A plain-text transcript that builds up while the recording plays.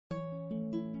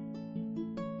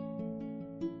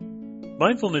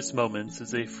Mindfulness Moments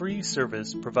is a free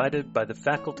service provided by the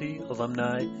faculty,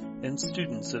 alumni, and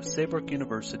students of Saybrook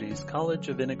University's College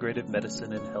of Integrative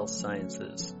Medicine and Health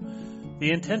Sciences. The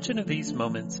intention of these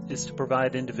moments is to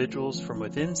provide individuals from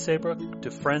within Saybrook to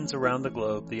friends around the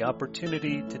globe the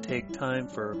opportunity to take time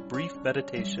for brief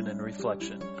meditation and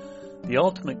reflection, the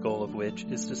ultimate goal of which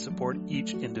is to support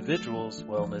each individual's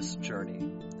wellness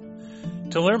journey.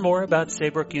 To learn more about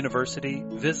Saybrook University,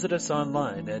 visit us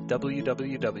online at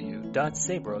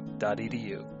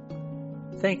www.saybrook.edu.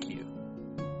 Thank you.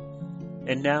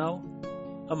 And now,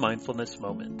 a mindfulness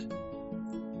moment.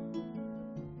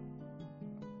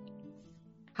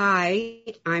 Hi,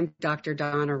 I'm Dr.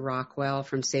 Donna Rockwell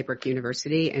from Saybrook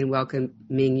University and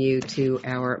welcoming you to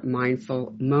our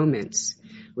Mindful Moments,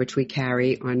 which we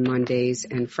carry on Mondays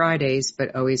and Fridays,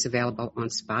 but always available on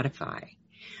Spotify.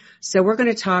 So we're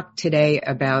going to talk today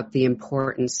about the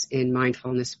importance in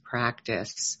mindfulness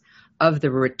practice of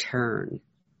the return.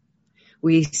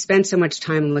 We spend so much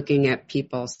time looking at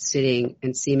people sitting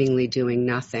and seemingly doing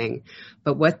nothing,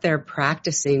 but what they're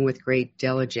practicing with great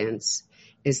diligence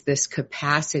is this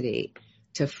capacity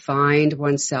to find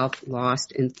oneself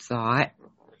lost in thought,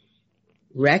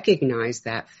 recognize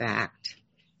that fact,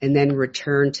 and then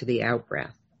return to the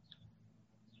out-breath.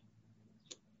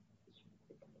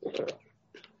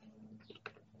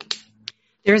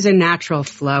 There's a natural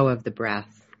flow of the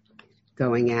breath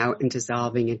going out and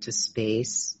dissolving into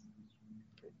space.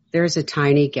 There's a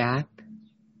tiny gap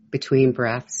between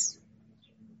breaths,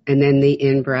 and then the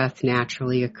in-breath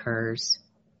naturally occurs.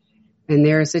 And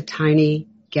there's a tiny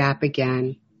gap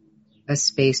again, a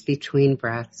space between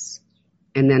breaths,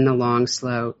 and then the long,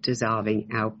 slow dissolving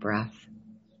out-breath.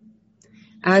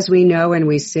 As we know when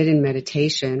we sit in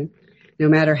meditation, no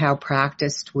matter how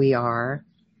practiced we are,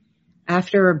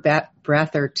 after a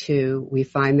breath or two, we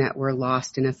find that we're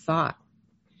lost in a thought,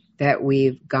 that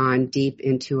we've gone deep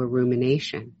into a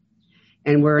rumination.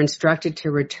 And we're instructed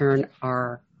to return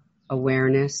our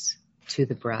awareness to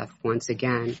the breath once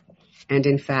again, and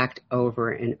in fact, over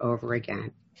and over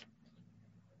again.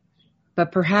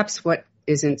 But perhaps what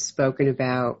isn't spoken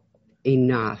about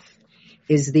enough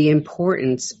is the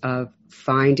importance of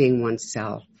finding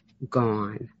oneself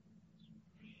gone.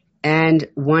 And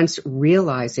once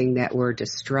realizing that we're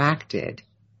distracted,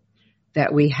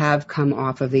 that we have come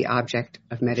off of the object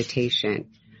of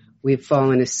meditation, we've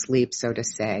fallen asleep, so to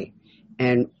say,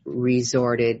 and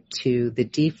resorted to the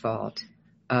default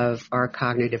of our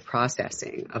cognitive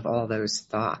processing of all those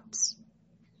thoughts.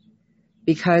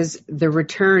 Because the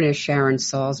return, as Sharon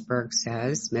Salzberg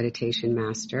says, meditation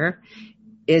master,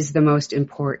 is the most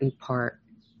important part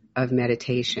of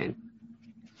meditation.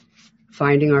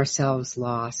 Finding ourselves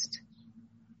lost,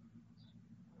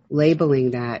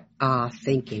 labeling that,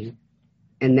 thinking,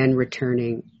 and then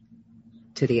returning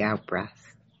to the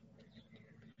out-breath.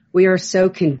 We are so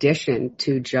conditioned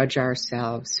to judge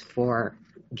ourselves for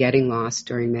getting lost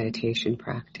during meditation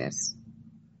practice.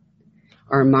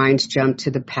 Our minds jump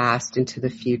to the past and to the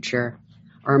future.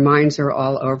 Our minds are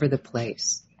all over the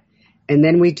place. And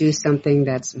then we do something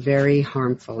that's very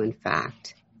harmful, in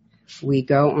fact. We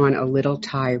go on a little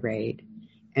tirade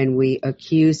and we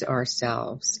accuse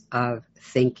ourselves of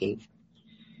thinking.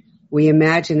 We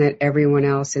imagine that everyone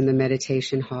else in the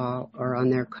meditation hall or on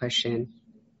their cushion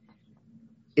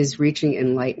is reaching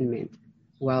enlightenment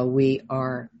while we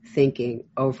are thinking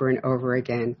over and over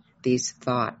again these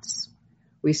thoughts.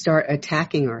 We start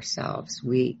attacking ourselves.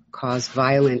 We cause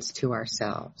violence to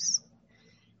ourselves.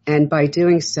 And by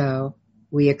doing so,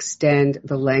 we extend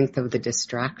the length of the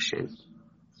distraction.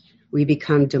 We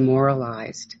become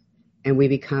demoralized and we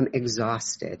become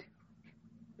exhausted.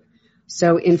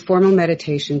 So in formal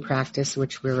meditation practice,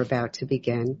 which we're about to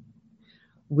begin,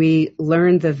 we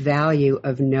learn the value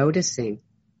of noticing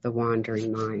the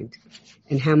wandering mind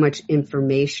and how much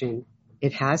information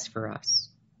it has for us.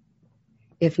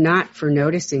 If not for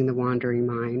noticing the wandering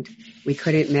mind, we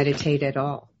couldn't meditate at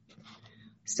all.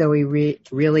 So we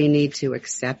really need to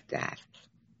accept that.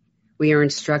 We are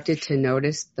instructed to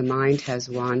notice the mind has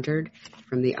wandered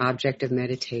from the object of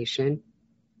meditation,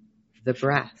 the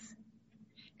breath.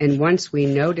 And once we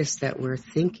notice that we're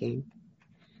thinking,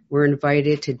 we're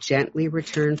invited to gently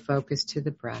return focus to the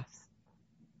breath,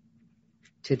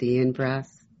 to the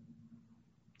in-breath,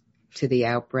 to the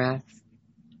out-breath,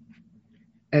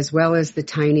 as well as the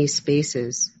tiny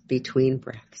spaces between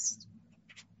breaths.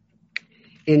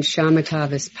 In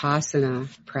shamatha-vipashana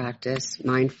practice,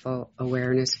 mindful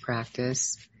awareness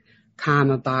practice,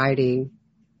 calm abiding,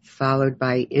 followed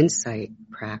by insight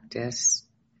practice,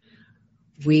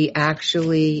 we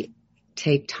actually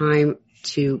take time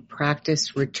to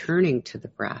practice returning to the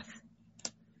breath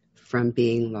from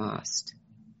being lost.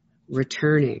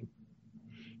 returning,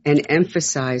 and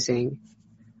emphasizing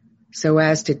so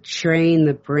as to train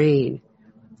the brain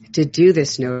to do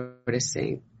this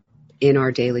noticing in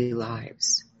our daily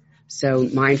lives. So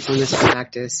mindfulness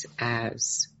practice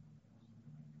as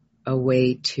a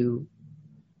way to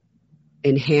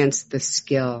enhance the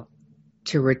skill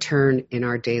to return in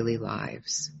our daily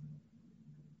lives.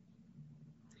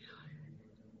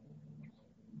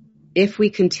 If we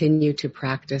continue to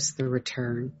practice the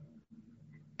return,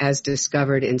 as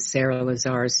discovered in Sarah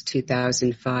Lazar's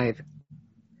 2005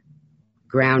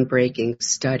 groundbreaking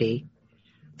study,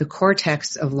 the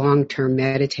cortex of long-term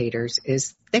meditators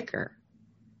is thicker.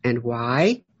 And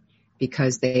why?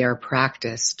 Because they are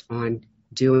practiced on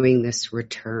doing this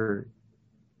return.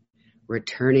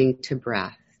 Returning to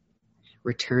breath.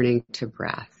 Returning to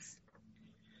breath.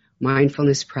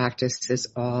 Mindfulness practice is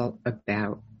all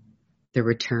about the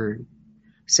return.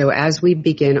 So as we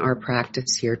begin our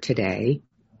practice here today,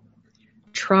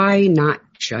 try not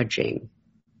judging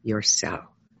yourself.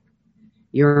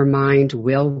 Your mind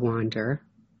will wander,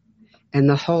 and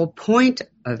the whole point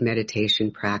of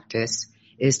meditation practice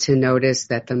is to notice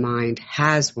that the mind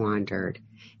has wandered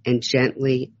and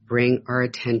gently bring our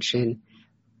attention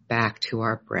back to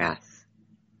our breath.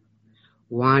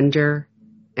 Wander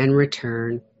and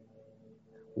return.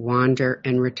 Wander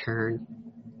and return.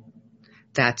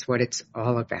 That's what it's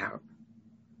all about.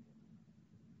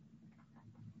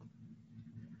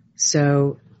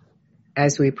 So,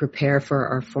 as we prepare for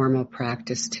our formal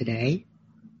practice today,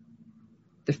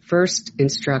 the first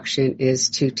instruction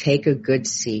is to take a good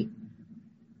seat,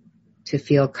 to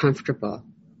feel comfortable.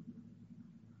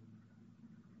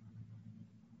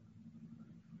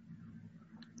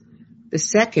 The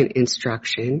second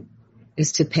instruction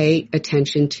is to pay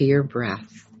attention to your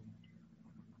breath.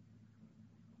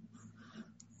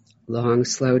 Long,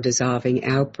 slow, dissolving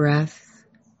out breath.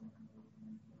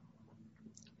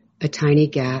 A tiny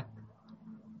gap.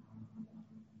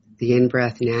 The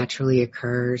in-breath naturally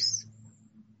occurs.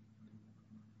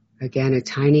 Again, a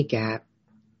tiny gap.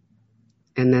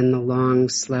 And then the long,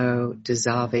 slow,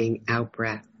 dissolving out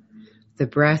breath. The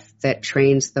breath that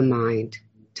trains the mind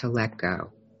to let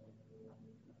go.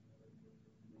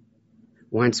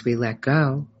 Once we let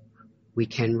go, we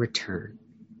can return.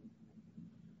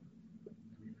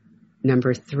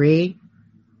 Number 3,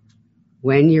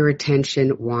 when your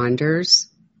attention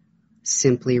wanders,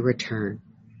 simply return.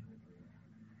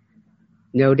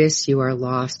 Notice you are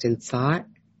lost in thought,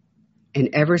 and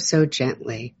ever so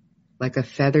gently, like a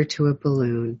feather to a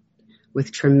balloon,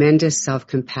 with tremendous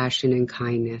self-compassion and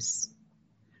kindness,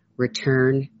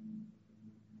 return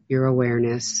your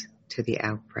awareness to the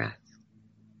out-breath.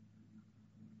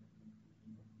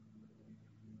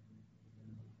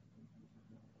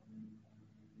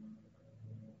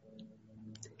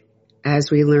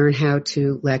 As we learn how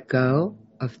to let go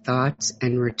of thoughts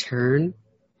and return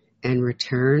and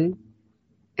return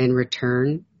and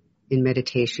return in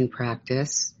meditation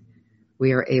practice,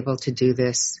 we are able to do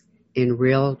this in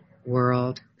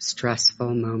real-world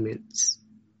stressful moments.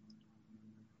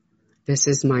 This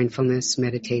is mindfulness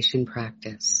meditation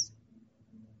practice.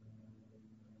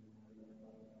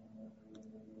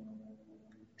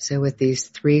 So with these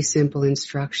 3 simple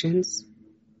instructions,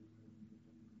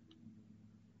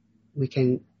 we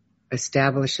can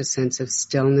establish a sense of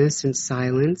stillness and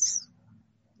silence.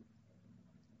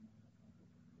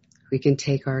 We can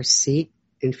take our seat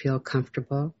and feel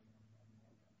comfortable,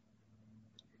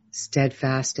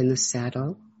 steadfast in the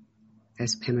saddle,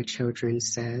 as Pema Chodron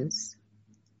says.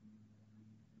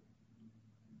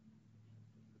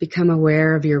 Become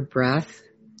aware of your breath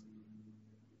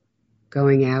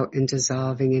going out and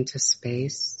dissolving into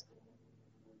space.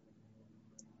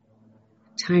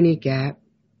 Tiny gap.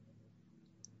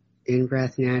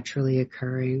 In-breath naturally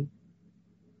occurring.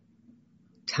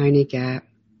 Tiny gap.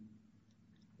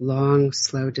 Long,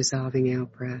 slow dissolving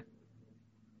out-breath.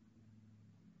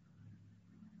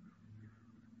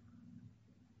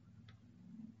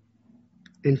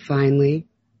 And finally,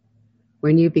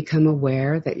 when you become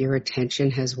aware that your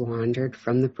attention has wandered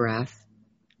from the breath,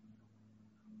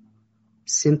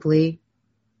 simply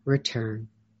return.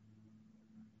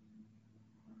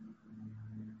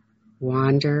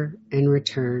 Wander and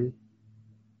return.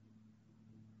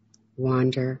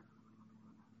 Wander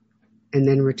and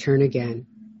then return again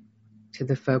to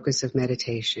the focus of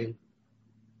meditation,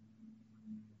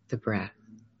 the breath.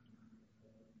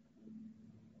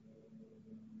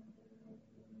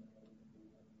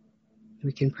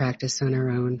 We can practice on our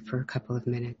own for a couple of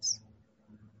minutes.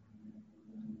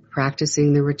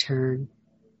 Practicing the return,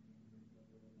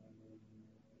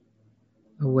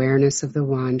 awareness of the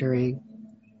wandering,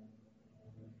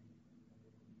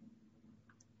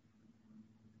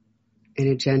 and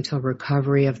a gentle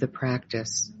recovery of the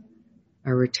practice,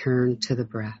 a return to the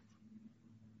breath.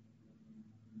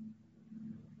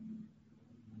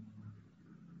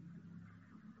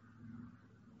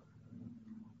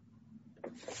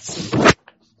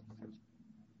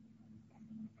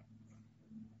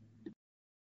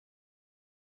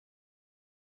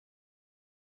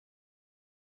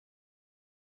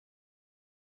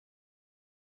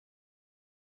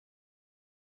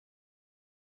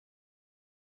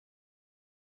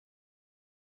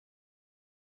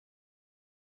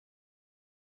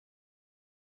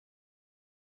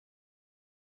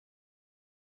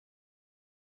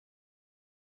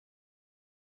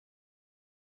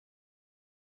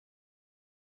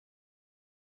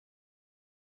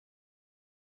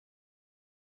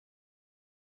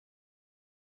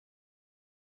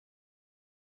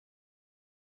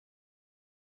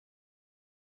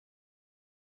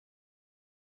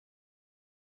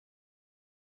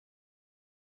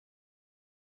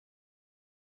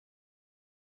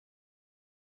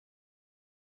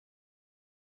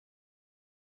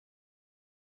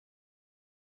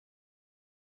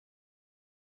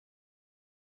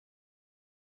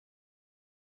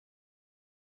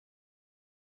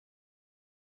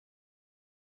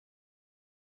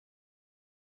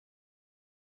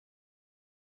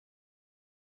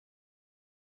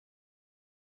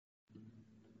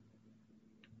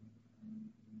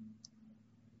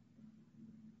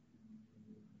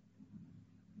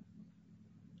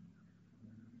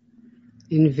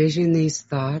 Envision these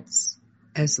thoughts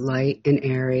as light and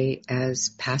airy as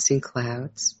passing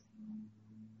clouds.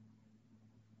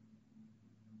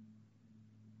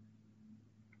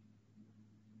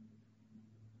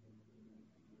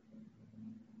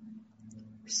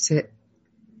 Sit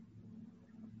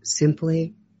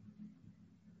simply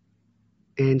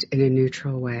and in a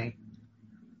neutral way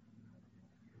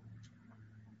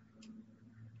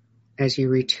as you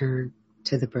return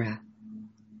to the breath.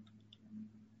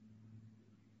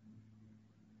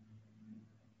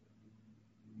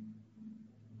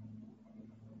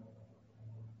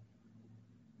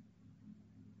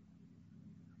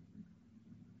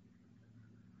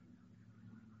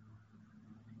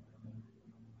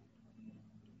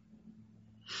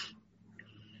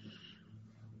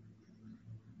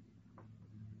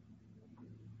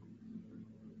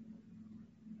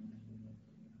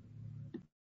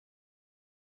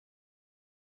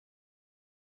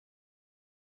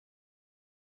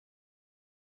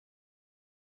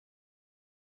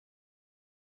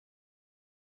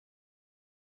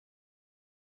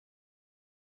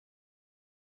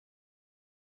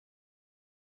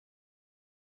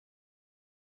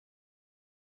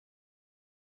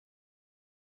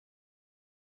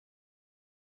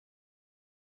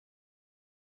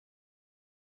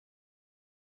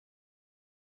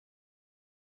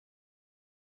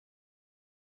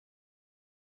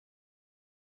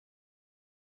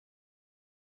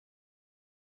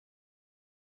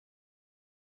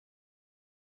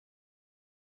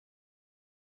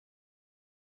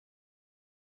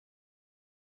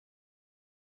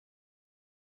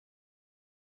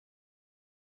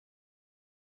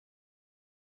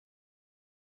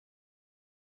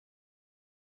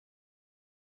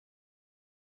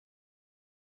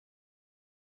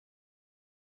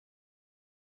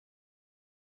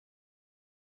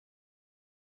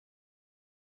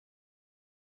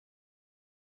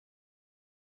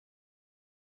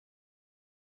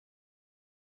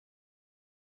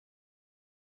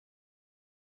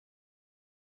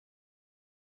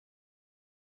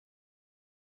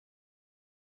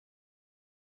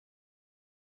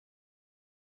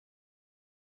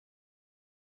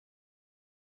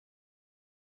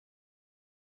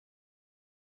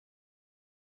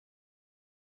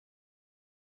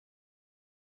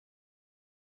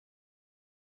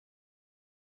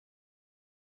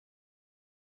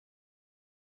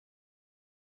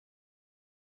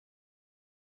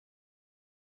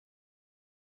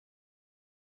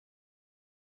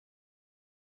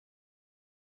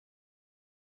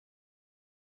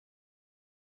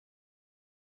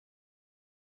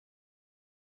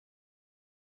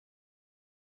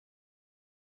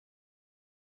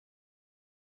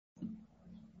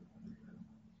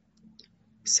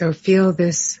 So feel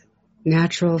this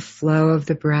natural flow of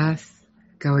the breath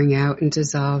going out and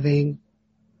dissolving,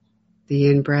 the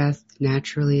in-breath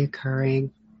naturally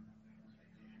occurring.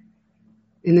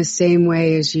 In the same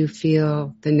way as you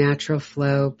feel the natural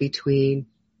flow between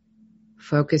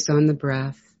focus on the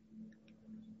breath,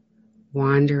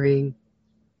 wandering,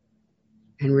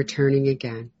 and returning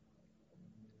again,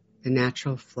 the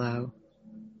natural flow.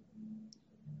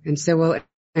 And so we'll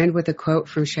end with a quote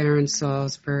from Sharon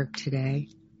Salzberg today.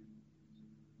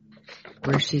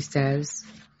 where she says,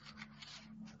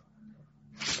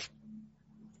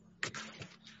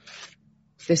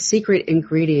 the secret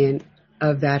ingredient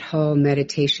of that whole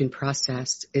meditation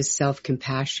process is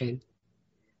self-compassion.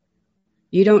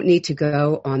 You don't need to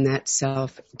go on that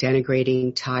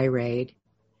self-denigrating tirade.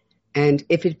 And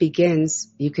if it begins,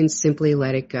 you can simply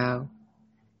let it go.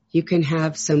 You can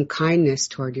have some kindness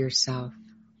toward yourself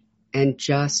and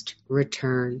just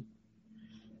return.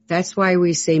 That's why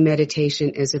we say meditation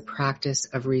is a practice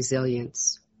of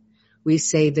resilience. We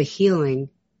say the healing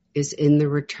is in the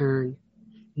return,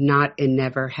 not in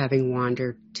never having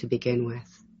wandered to begin with.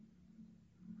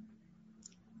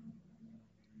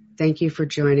 Thank you for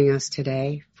joining us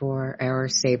today for our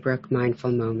Saybrook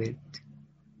Mindful Moment.